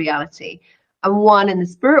earthly reality and one in the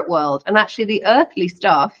spirit world. And actually, the earthly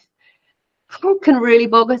stuff can really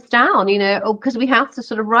bog us down, because we have to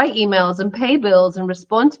sort of write emails and pay bills and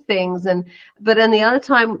respond to things. But then the other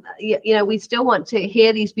time, we still want to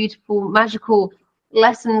hear these beautiful, magical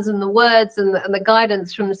lessons and the words and the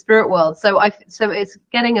guidance from the spirit world. So it's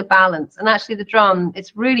getting a balance. And actually the drum,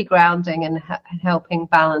 it's really grounding and helping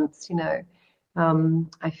balance,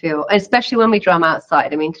 I feel, especially when we drum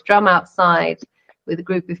outside. I mean, to drum outside with a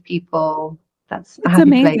group of people, that's a happy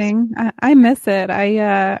amazing. place. I miss it.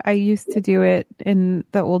 I used to do it in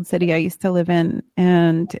the old city I used to live in,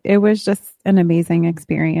 and it was just an amazing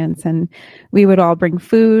experience. And we would all bring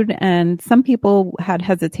food, and some people had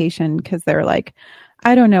hesitation because they're like,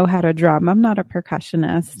 I don't know how to drum. I'm not a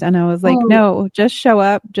percussionist. And I was like, no, just show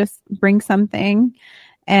up, just bring something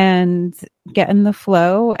and get in the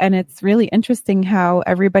flow. And it's really interesting how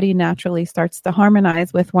everybody naturally starts to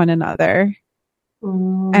harmonize with one another.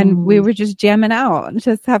 And we were just jamming out,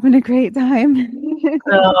 just having a great time.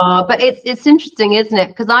 But it's interesting, isn't it?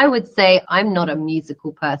 Because I would say I'm not a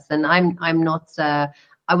musical person. I'm not. I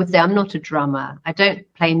would say I'm not a drummer. I don't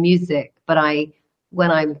play music, but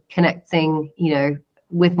when I'm connecting,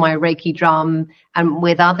 with my Reiki drum and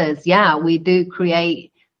with others, we do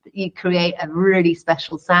create. You create a really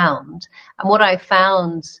special sound. And what I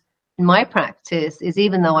found in my practice is,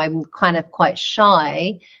 even though I'm kind of quite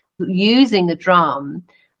shy using the drum,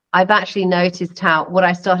 I've actually noticed how what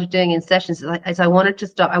I started doing in sessions is I wanted to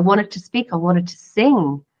speak, I wanted to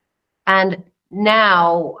sing. And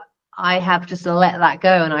now I have just to let that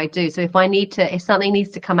go, and I do. So if something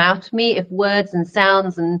needs to come out of me, if words and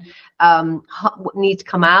sounds and need to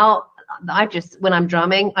come out, when I'm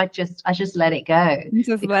drumming, I just let it go.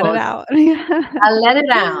 Just let it out. I let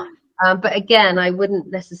it out. But again, I wouldn't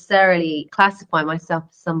necessarily classify myself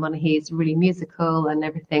as someone who's really musical and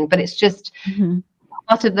everything, but it's just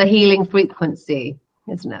part of the healing frequency,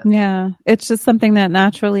 isn't it? Yeah, it's just something that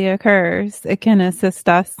naturally occurs. It can assist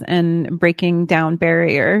us in breaking down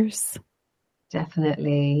barriers.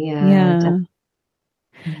 Definitely, yeah. Definitely.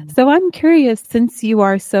 So I'm curious, since you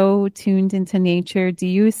are so tuned into nature, do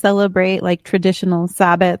you celebrate like traditional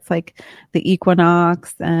Sabbats, like the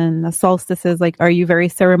equinox and the solstices? Like, are you very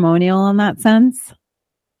ceremonial in that sense?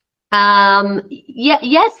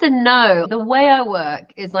 Yes and no. The way I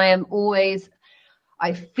work is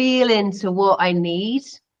I feel into what I need.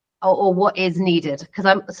 or what is needed,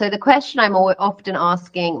 because so the question I'm often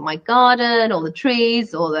asking my garden or the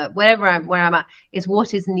trees or the where I'm at is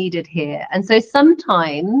what is needed here. And so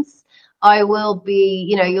sometimes I will be,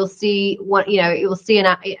 you'll see you'll see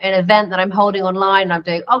an event that I'm holding online, and I'm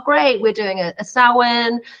doing, oh great, we're doing a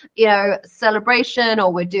Samhain celebration,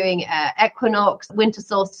 or we're doing equinox winter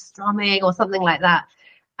solstice drumming or something like that.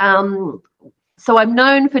 So I'm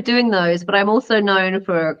known for doing those, but I'm also known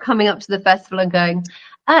for coming up to the festival and going,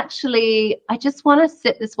 actually, I just want to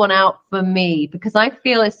sit this one out for me, because I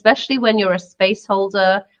feel, especially when you're a space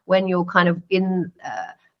holder, when you're kind of in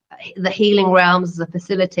the healing realms as a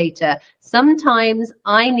facilitator, sometimes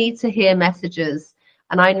I need to hear messages,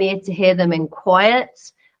 and I need to hear them in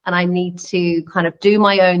quiet, and I need to kind of do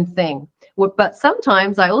my own thing. But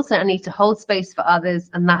sometimes I also need to hold space for others,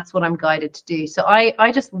 and that's what I'm guided to do. So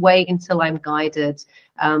I just wait until I'm guided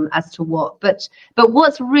as to what. But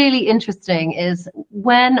what's really interesting is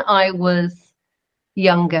when I was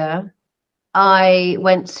younger, I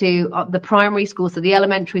went to the primary school, so the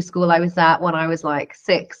elementary school I was at when I was like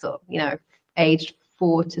 6, or aged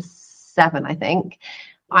 4 to 7, I think.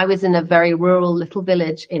 I was in a very rural little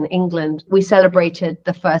village in England. We celebrated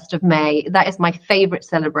the 1st of May. That is my favorite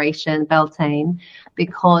celebration, Beltane,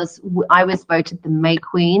 because I was voted the May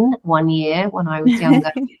Queen one year when I was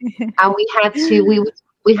younger. And we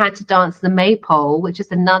had to dance the maypole, which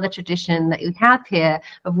is another tradition that we have here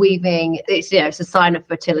of weaving. It's a sign of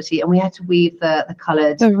fertility, and we had to weave the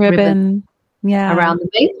coloured ribbon. Yeah, around the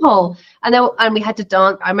maypole, and we had to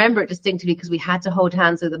dance. I remember it distinctly because we had to hold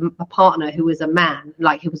hands with a partner who was a man,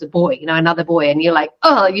 like he was a boy, another boy, and you're like,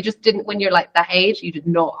 oh, you just didn't, when you're like that age, you did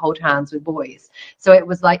not hold hands with boys. So it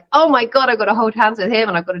was like, oh my God, I've got to hold hands with him,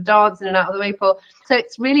 and I've got to dance in and out of the maypole. So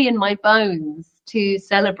it's really in my bones to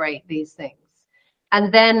celebrate these things.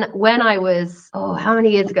 And then when I was, how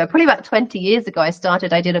many years ago? Probably about 20 years ago, I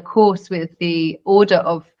did a course with the Order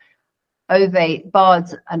of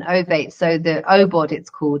Bards and Ovates, so the OBOD it's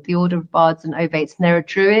called, the Order of Bards and Ovates, and they're a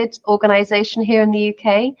Druid organisation here in the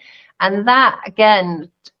UK, and that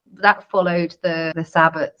followed the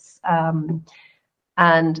Sabbats,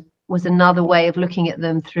 and was another way of looking at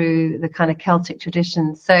them through the kind of Celtic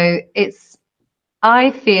tradition. So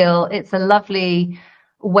I feel it's a lovely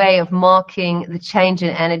way of marking the change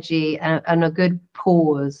in energy and a good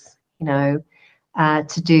pause,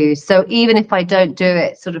 to do. So even if I don't do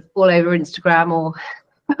it sort of all over Instagram or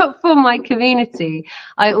for my community,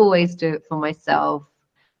 I always do it for myself.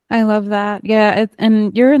 I love that. Yeah.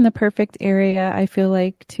 And you're in the perfect area, I feel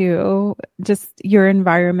like, too. Just your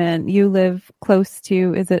environment. You live close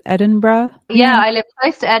to, is it Edinburgh? Yeah, I live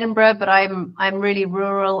close to Edinburgh, but I'm really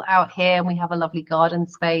rural out here, and we have a lovely garden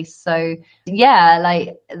space. So yeah,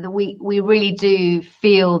 like we really do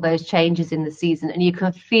feel those changes in the season, and you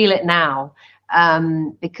can feel it now.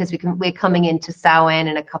 Because we're coming into Samhain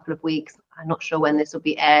in a couple of weeks. I'm not sure when this will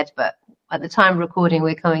be aired, but at the time of recording,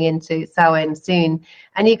 we're coming into Samhain soon,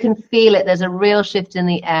 and you can feel it. There's a real shift in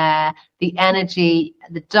the air, the energy,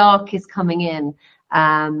 the dark is coming in,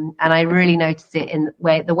 and I really notice it in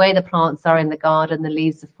the way the plants are in the garden, the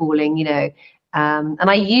leaves are falling, and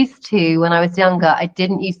I used to, when I was younger, I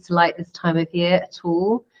didn't used to like this time of year at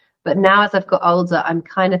all, but now as I've got older,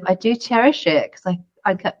 I do cherish it, because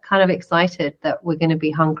I get kind of excited that we're going to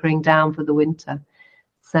be hunkering down for the winter.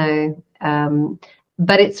 So,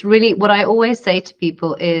 but it's really, what I always say to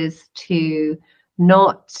people is to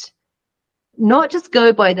not just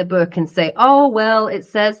go by the book and say, oh, well, it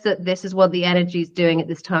says that this is what the energy is doing at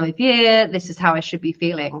this time of year. This is how I should be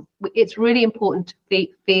feeling. It's really important to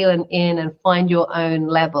feel and find your own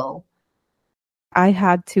level. I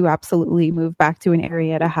had to absolutely move back to an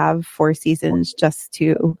area to have 4 seasons just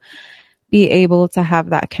to be able to have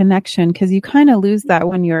that connection, because you kind of lose that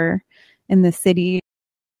when you're in the city.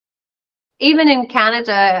 Even in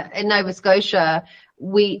Canada, in Nova Scotia,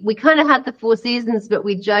 we kind of had the 4 seasons, but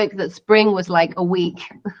we joke that spring was like a week.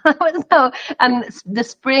 And the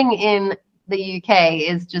spring in the UK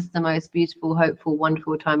is just the most beautiful, hopeful,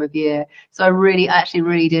 wonderful time of year. So I actually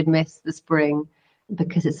really did miss the spring,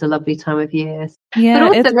 because it's a lovely time of year.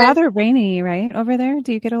 Yeah, it's rather rainy, right, over there?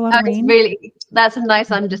 Do you get a lot of rain? That's a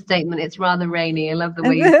nice understatement. It's rather rainy. I love the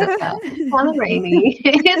way you said that. It's rather rainy.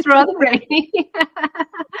 It's rather rainy.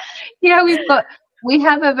 Yeah, we've got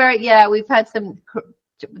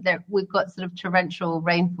sort of torrential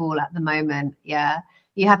rainfall at the moment. Yeah.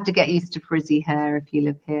 You have to get used to frizzy hair if you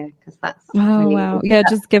live here, because that's really wow. Yeah,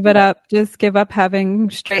 just give it up. Just give up having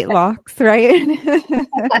straight locks, right?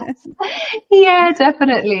 Yeah,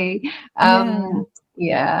 definitely.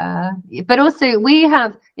 Yeah. But also we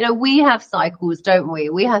have, we have cycles, don't we?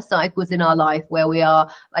 We have cycles in our life where we are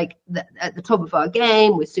like at the top of our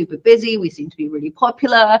game. We're super busy. We seem to be really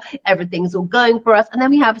popular. Everything's all going for us. And then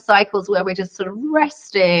we have cycles where we're just sort of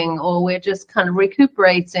resting, or we're just kind of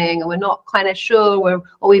recuperating, and we're not kind of sure,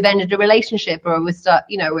 or we've ended a relationship, or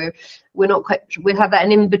we're not quite, we have that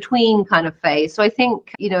an in-between kind of phase. So I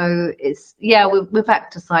think, we're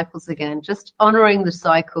back to cycles again, just honoring the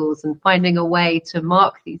cycles and finding a way to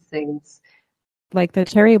mark these things. Like the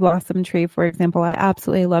cherry blossom tree, for example, I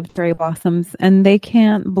absolutely love cherry blossoms, and they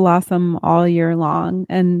can't blossom all year long,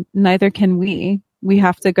 and neither can we. We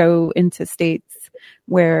have to go into states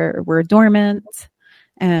where we're dormant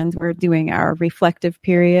and we're doing our reflective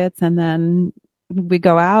periods, and then we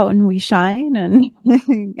go out and we shine and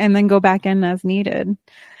and then go back in as needed.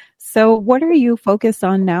 So what are you focused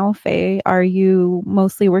on now, Faye? Are you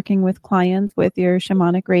mostly working with clients with your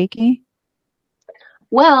shamanic Reiki?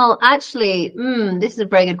 Well, actually, this is a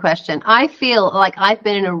very good question. I feel like I've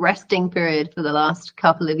been in a resting period for the last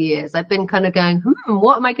couple of years. I've been kind of going,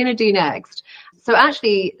 what am I going to do next? So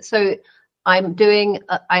I'm doing,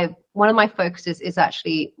 one of my focuses is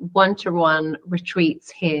actually one-to-one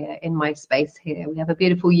retreats here in my space here. We have a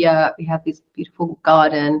beautiful yurt, we have this beautiful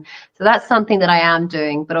garden. So that's something that I am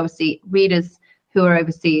doing. But obviously readers who are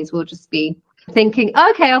overseas will just be thinking,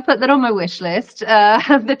 okay, I'll put that on my wish list,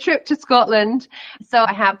 the trip to Scotland. So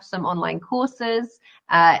I have some online courses.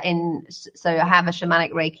 So I have a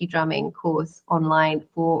shamanic Reiki drumming course online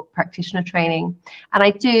for practitioner training, and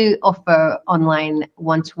I do offer online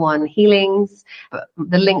one-to-one healings, but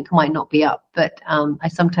the link might not be up, but I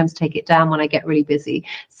sometimes take it down when I get really busy.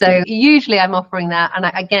 So usually I'm offering that, and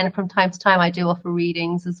again, from time to time I do offer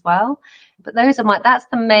readings as well. But that's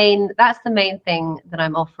the main thing that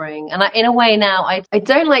I'm offering. And in a way now, I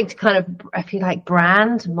don't like to kind of, I feel like,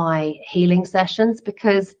 brand my healing sessions,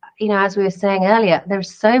 because, as we were saying earlier,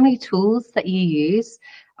 there's so many tools that you use,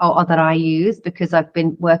 or that I use, because I've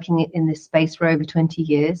been working in this space for over 20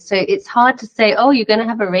 years. So it's hard to say, oh, you're going to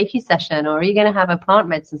have a Reiki session, or are you going to have a plant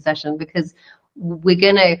medicine session? Because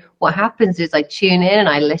what happens is I tune in and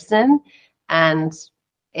I listen, and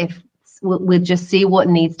we'll just see what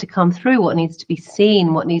needs to come through, what needs to be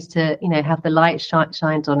seen, what needs to, have the light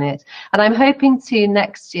shined on it. And I'm hoping to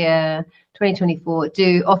next year, 2024,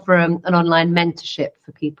 do offer an online mentorship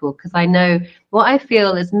for people, because I know what I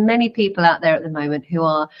feel there's many people out there at the moment who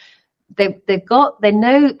are, they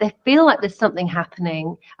feel like there's something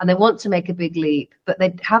happening and they want to make a big leap, but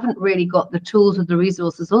they haven't really got the tools or the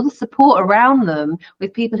resources or the support around them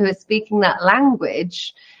with people who are speaking that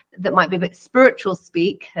language that might be a bit spiritual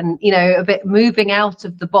speak, and a bit moving out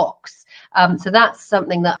of the box. So that's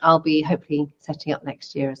something that I'll be hopefully setting up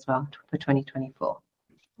next year as well for 2024.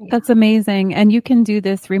 Yeah. That's amazing. And you can do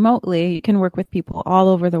this remotely. You can work with people all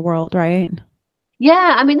over the world, right?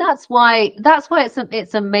 Yeah, I mean, that's why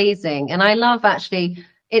it's amazing. And I love, actually,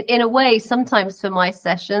 in a way, sometimes for my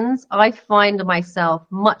sessions, I find myself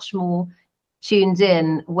much more tuned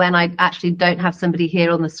in when I actually don't have somebody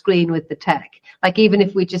here on the screen with the tech. Like, even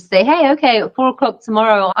if we just say, hey, okay, at 4:00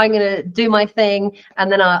 tomorrow, I'm going to do my thing,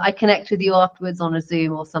 and then I connect with you afterwards on a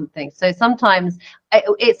Zoom or something. So sometimes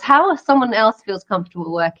it's how someone else feels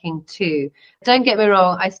comfortable working too. Don't get me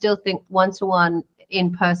wrong, I still think one-to-one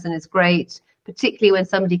in person is great, particularly when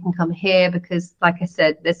somebody can come here, because, like I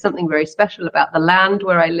said, there's something very special about the land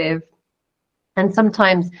where I live. And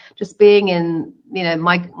sometimes just being in,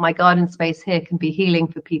 my garden space here can be healing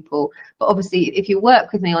for people. But obviously, if you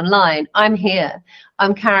work with me online, I'm here.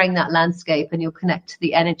 I'm carrying that landscape, and you'll connect to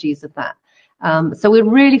the energies of that. So we're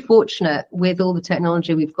really fortunate with all the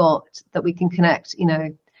technology we've got that we can connect,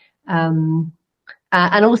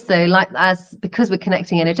 and also, because we're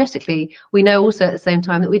connecting energetically, we know also at the same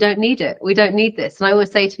time that we don't need it. We don't need this. And I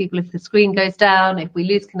always say to people, if the screen goes down, if we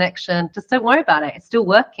lose connection, just don't worry about it. It's still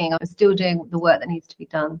working. I'm still doing the work that needs to be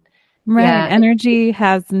done. Right. Yeah. Energy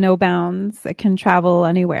has no bounds. It can travel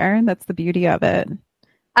anywhere. That's the beauty of it.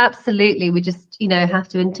 Absolutely. We just, have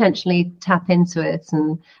to intentionally tap into it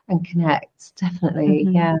and connect. Definitely.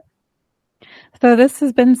 Mm-hmm. Yeah. So this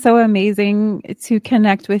has been so amazing to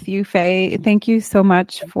connect with you, Faye. Thank you so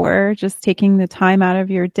much for just taking the time out of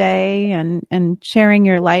your day and sharing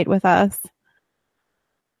your light with us.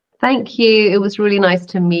 Thank you. It was really nice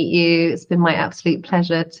to meet you. It's been my absolute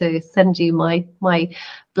pleasure to send you my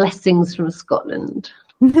blessings from Scotland.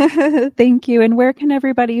 Thank you. And where can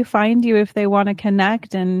everybody find you if they want to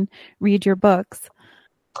connect and read your books?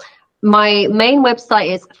 My main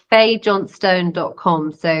website is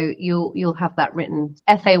fayjohnstone.com. So you'll have that written,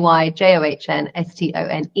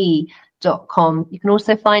 FAYJOHNSTONE.com. You can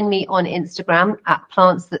also find me on Instagram at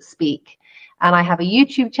Plants That Speak. And I have a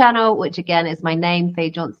YouTube channel, which again is my name,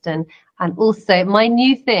 Faye Johnstone. And also my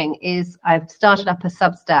new thing is I've started up a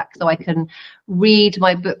Substack so I can read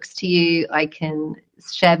my books to you. I can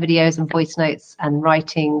share videos and voice notes and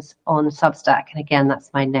writings on Substack. And again,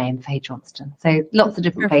 that's my name, Faye Johnstone. So lots of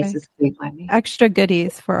different places to find me. Extra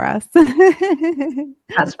goodies for us.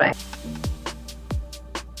 That's right.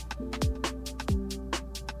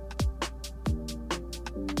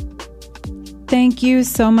 Thank you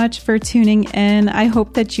so much for tuning in. I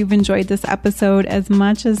hope that you've enjoyed this episode as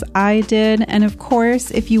much as I did. And of course,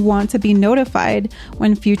 if you want to be notified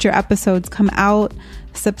when future episodes come out,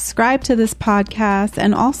 subscribe to this podcast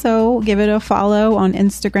and also give it a follow on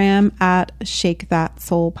Instagram at Shake That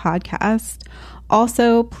Soul Podcast.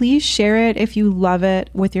 Also, please share it if you love it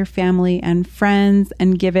with your family and friends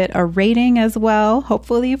and give it a rating as well,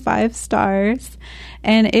 hopefully 5 stars.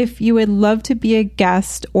 And if you would love to be a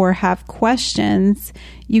guest or have questions,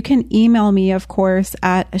 you can email me, of course,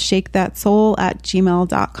 at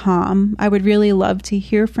shakethatsoul@gmail.com. I would really love to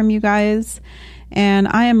hear from you guys. And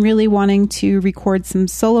I am really wanting to record some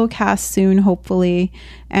solo casts soon, hopefully,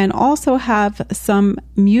 and also have some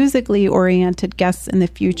musically oriented guests in the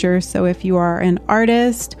future. So if you are an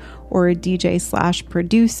artist or a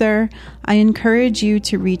DJ/producer, I encourage you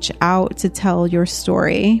to reach out to tell your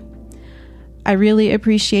story. I really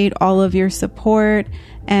appreciate all of your support.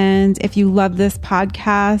 And if you love this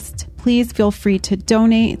podcast, please feel free to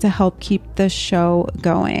donate to help keep this show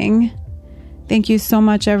going. Thank you so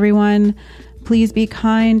much, everyone. Please be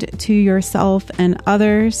kind to yourself and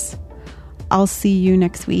others. I'll see you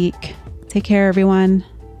next week. Take care, everyone.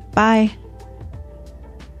 Bye.